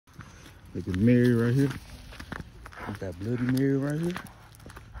Look at Mary right here. Got that BloodyMarry right here.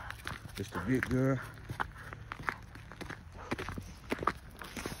 It's the big girl.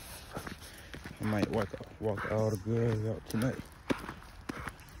 I might walk all the girls out tonight.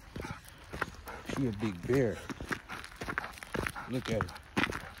 She a big bear. Look at her.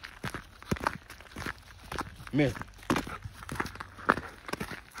 Mary.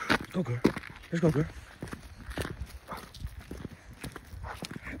 Go, girl. Let's go, girl.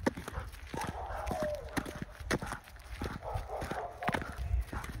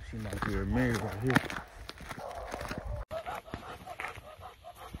 She might be a Mary right here.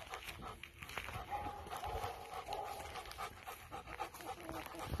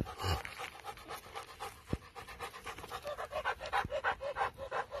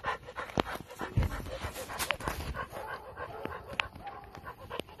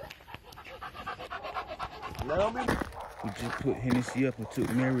 We just put Hennessy up and took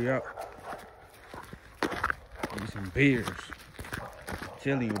Mary out. Get some beers. I'm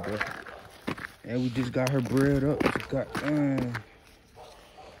telling you, bro. And we just got her bread up. She got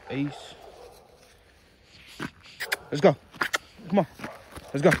Ace. Let's go. Come on.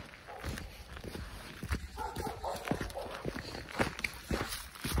 Let's go.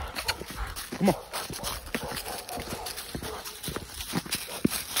 Come on.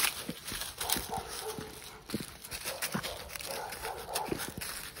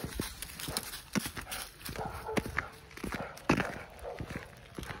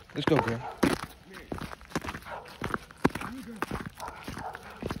 Let's go, girl.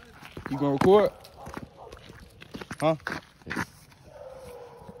 You gonna record? Huh?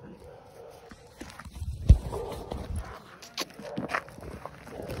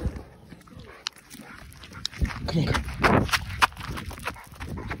 Come on, girl.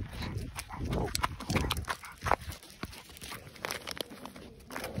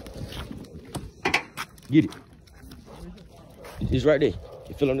 Get it. It's right there.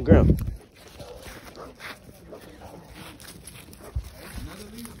 You feel on the ground.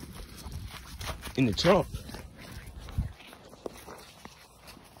 In the trunk.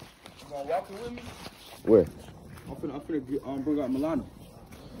 You gonna walk it with me? Where? I'm finna bring out Milano.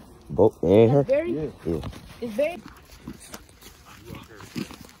 Both and her? Yeah. It's very.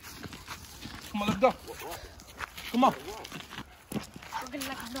 Come on, let's go. Come on.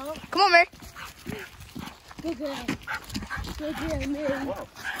 Come on, Mary. Good girl. Good girl, Mary. Whoa.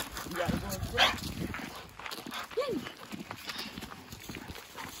 You gotta go in front.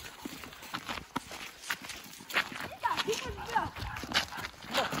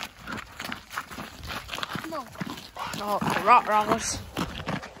 Come on. Oh, the Rottweilers.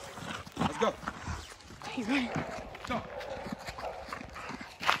 Let's go. He's running. Go.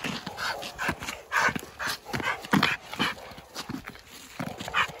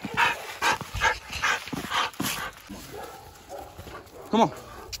 Come on.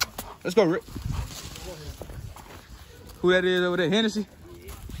 Let's go, Rick. Who that is over there? Hennessy?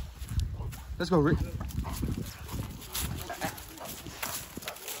 Let's go, Rick.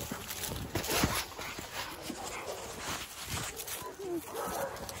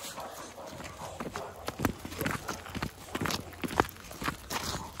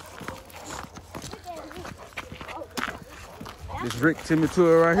 This Rick Timmy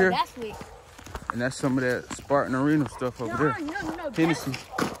tour right here. That's sweet. And that's some of that Spartan Arena stuff over there. No. Hennessy.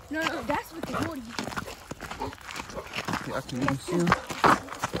 No, that's with the booty. Yeah, I can even see him.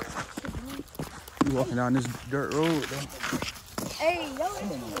 You walking down this dirt road though. Hey, yo,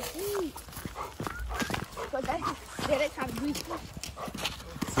 it's sweet. But that's how we feel.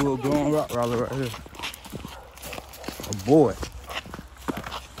 Full blown Rottweiler right here. A boy.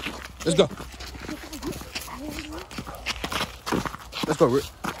 Let's go. Let's go, Rick.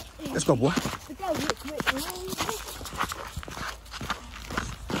 Let's go, boy.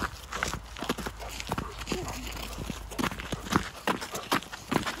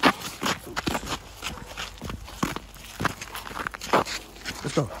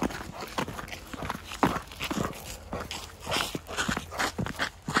 Let's go.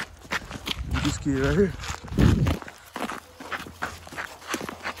 This kid right here.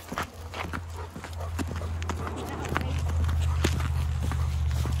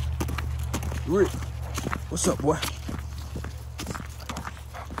 Rick, what's up, boy?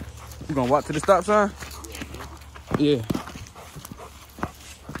 You gonna walk to the stop sign? Yeah.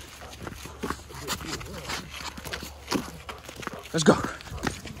 Let's go.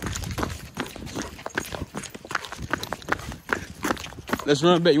 Let's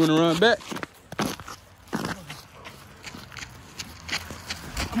run back. You wanna run back?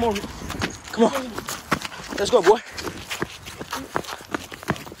 Come on, Rick. Come on. Let's go, boy.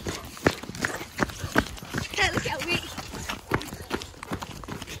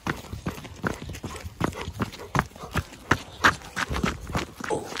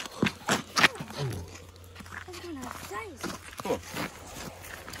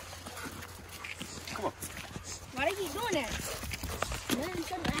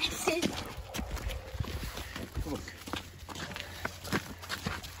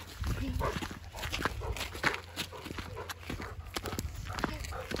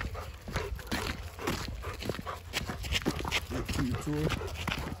 in.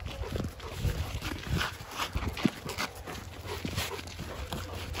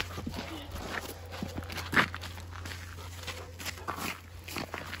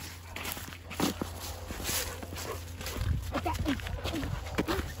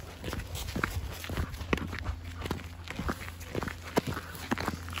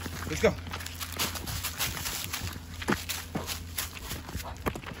 Let's go.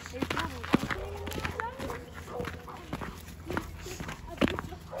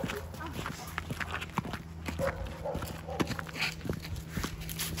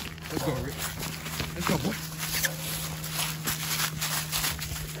 Let's go, Rick. Let's go, boy.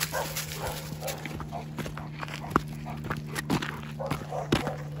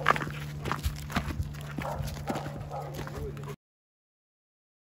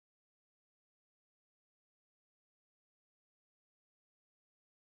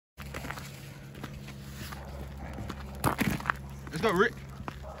 Let's go, Rick.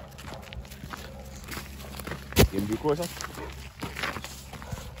 Give me a course, huh?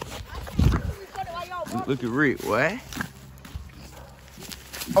 Look at Rick, what?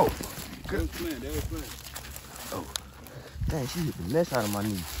 Oh. That was playing. Oh. Dang, she hit the mess out of my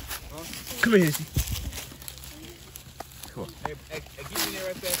knee. Huh? Come here, Hissy. Come on. Hey, get in there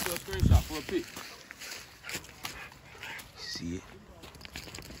right fast for a screenshot for a pic. See it?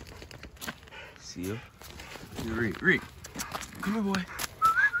 See it? Rick. Come here, boy.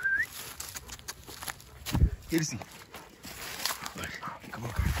 Hissy. Come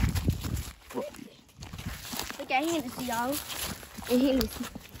on. Look at Hennessy, y'all. And Hennessy.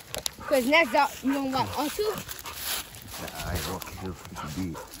 Because next up, you want to walk on too? Nah, I ain't walking here for you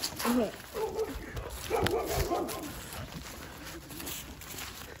big. Come on.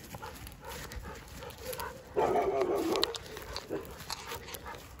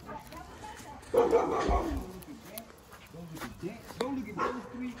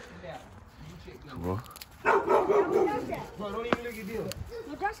 Bro, don't even look at this.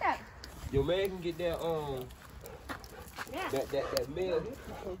 Don't touch that. Your man can get that Yeah. that mail. This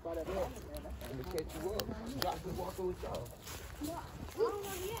comes by that mail. And to catch you up. Drop the walker with y'all. Come on.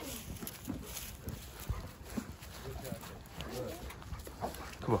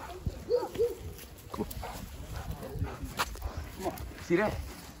 Come on. Come on. See that?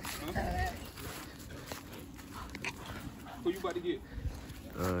 Huh? Who you about to get?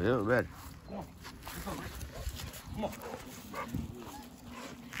 Yeah, better. Come on. Come on.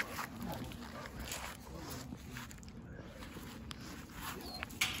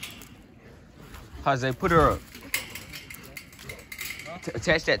 Jose, put her up.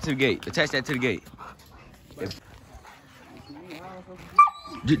 Attach that to the gate. Attach that to the gate.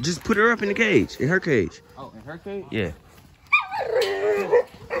 Just put her up in the cage, in her cage. Oh, in her cage? Yeah.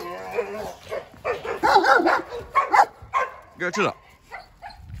 Girl, chill out.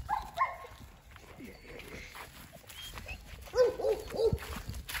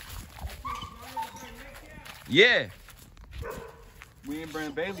 Yeah. We ain't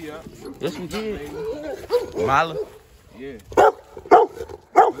bring Bailey up. Yes, we did. Mila. Yeah. You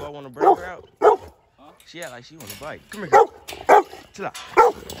all want to bring her out? Huh? She act like she want to bite. Come here. Chill out. Nah,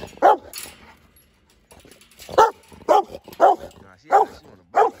 she act like she want to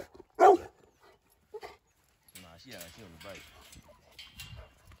bite. Nah, she act like she want to bite.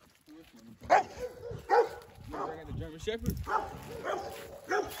 You bring out the German Shepherd?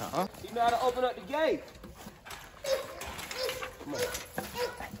 Uh-huh. You know how to open up the gate. Come on.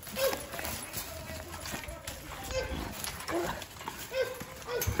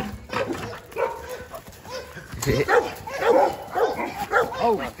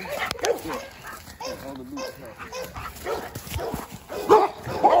 Oh.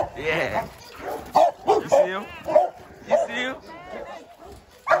 Yeah. You see him? You see him?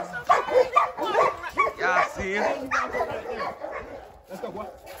 Y'all see him? Let's go, boy.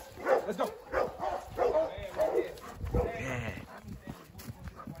 Let's go. Yeah.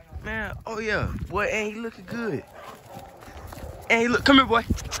 Man, oh yeah. Boy, ain't he looking good? Ain't he look, come here, boy.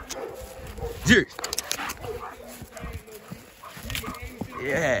 Jerry.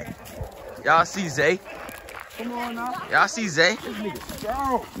 Yeah. Y'all see Zay? Come on now. Y'all see Zay? This nigga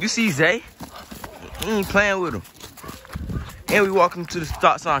strong. You see Zay? He ain't playing with him. And we walk him to the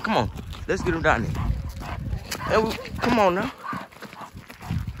start sign. Come on. Let's get him down there. And we, come on now.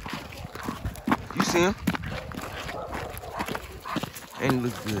 You see him? And he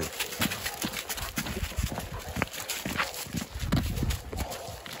looks good.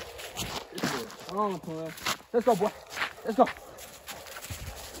 Oh, boy. Let's go, boy. Let's go.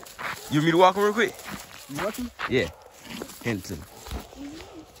 You want me to walk him real quick? You want to? Yeah. Hand it to me.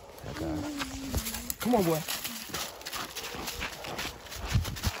 Come on, boy.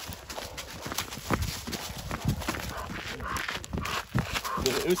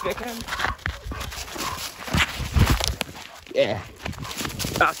 Let me see that camera. Yeah.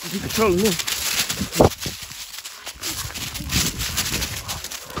 Y'all see you controlling him.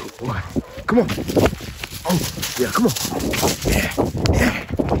 Boy, come on. Oh, yeah, come on. Yeah,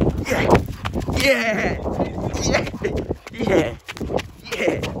 yeah, yeah, yeah, yeah, yeah,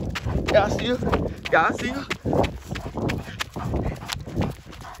 yeah. Y'all see you? Y'all see you?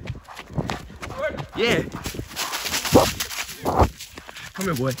 Yeah. Come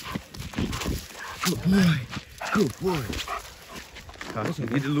here, boy. Good boy. Good boy.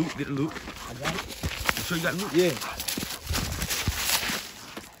 Get the loop, get the loop. I got it. You sure you got the loop? Yeah.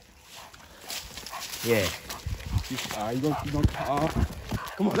 Yeah. You gonna,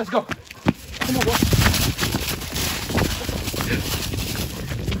 come on, let's go. Come on, boy.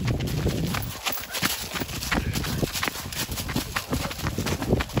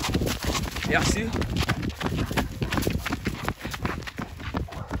 Y'all see it?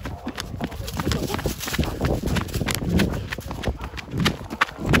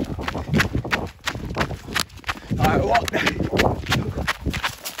 All right, walk back.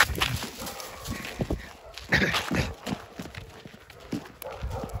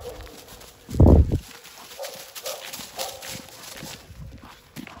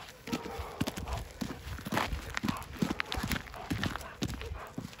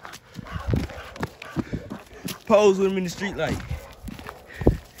 Pose with him in the street light.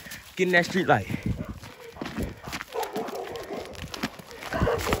 Get in that street light.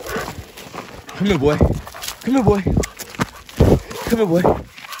 Come here, boy. Come here, boy. Come here, boy.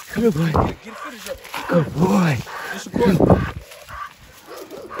 Come here, boy. Get a footage up. Good boy. Good boy.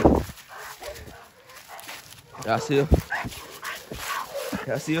 Y'all see him?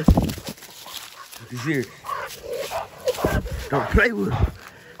 Y'all see him? Look at his ears. Don't play with him.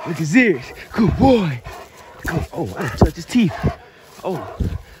 Look at his ears. Good boy. Oh, I done touched his teeth. Oh,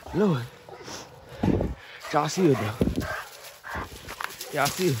 Lord. Y'all see it though. Y'all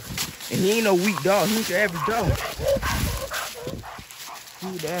see it. And he ain't no weak dog. He's the average dog.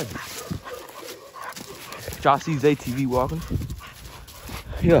 He's the average. Y'all see his ATV walking.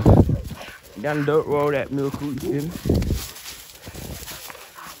 Yeah. Down the dirt road at MILLCOOP, you feel me?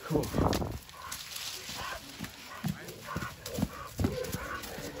 Cool.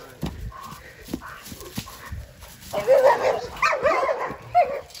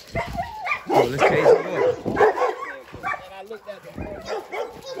 Oh, let's case it up.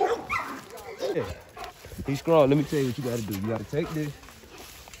 Yeah. He's strong. Let me tell you what you gotta do. You gotta take this,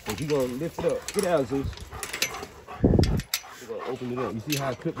 and you gonna lift it up. Get out, Zeus. You're gonna open it up. You see how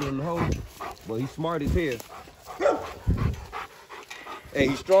I clipped it in the hole? Well, he's smart as hell. Hey,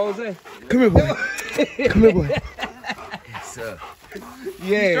 he's strong as hell. Come here, boy. Come here, boy. Yes, sir.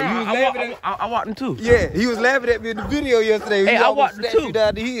 Yeah, he was laughing at me. I walked him too. Yeah, he was laughing at me in the video yesterday. Hey, I walked him too. You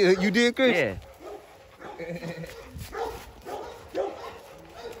down the hill. You did, Chris? Yeah.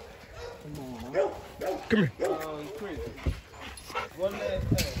 Come here. Chris. One last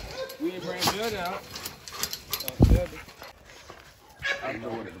thing. We ain't bring Judge out. I know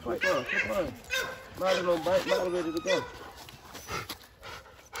what it's like. Come on. Molly don't bite. Molly ready to go.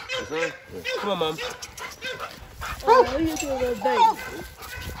 Yes, sir? Come on, Mom. Oh, you do a little baby.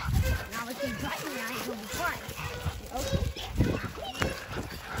 Now if you bite me, I ain't gonna be quiet.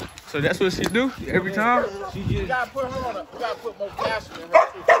 So that's what she do every time? She just... You gotta put her on a... You gotta put more calcium in her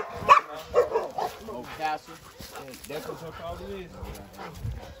too. More calcium. That's what her problem is.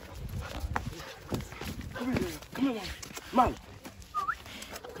 Come here, girl. Come here, Molly.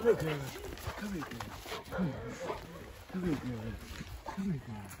 Come here, girl. Come here, girl. Come here. Come here, girl. Come here,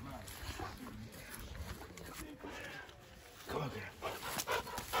 girl. Come on, girl.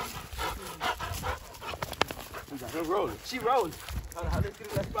 We got her rolling. She rolling. Hold on, let's get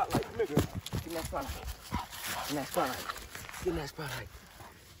in that spotlight. Come here, girl. Get in that spotlight. Get in that spotlight. Get in that spotlight.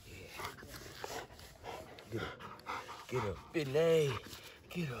 Yeah. Get up, Billy.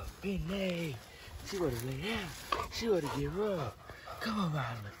 Get up, Billy. She wanna lay down. She wanna get rubbed. Come on,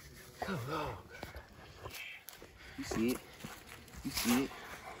 Molly. Come on. You see it? You see it?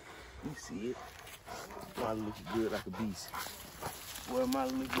 You see it? Molly looking good like a beast. Boy,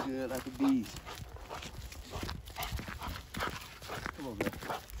 Molly looking good like a beast. Come on, girl.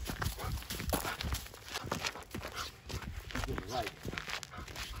 Let's get it right.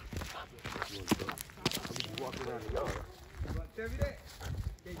 I'm walking around the yard. Tell me that.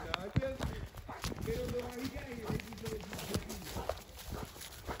 Okay, y'all. They don't know how he got here. They just know he's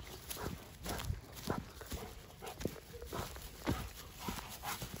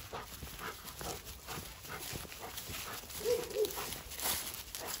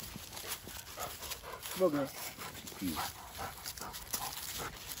Come on, girl.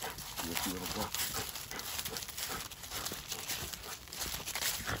 see where to go.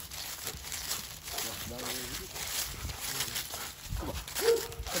 Come on.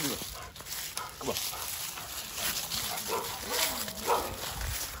 Come here. Come on.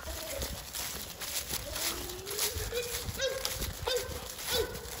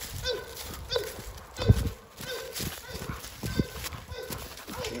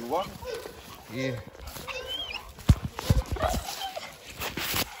 You walk? Yeah.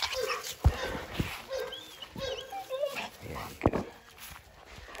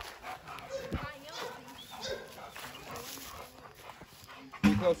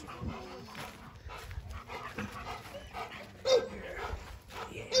 Get closer.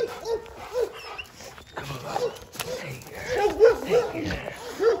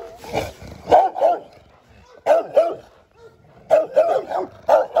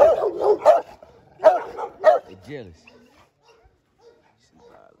 They're jealous.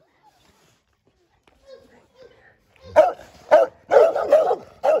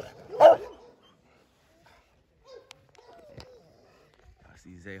 I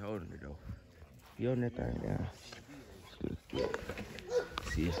see Zay holding it though. He holding that thing down.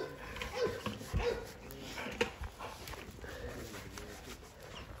 See it?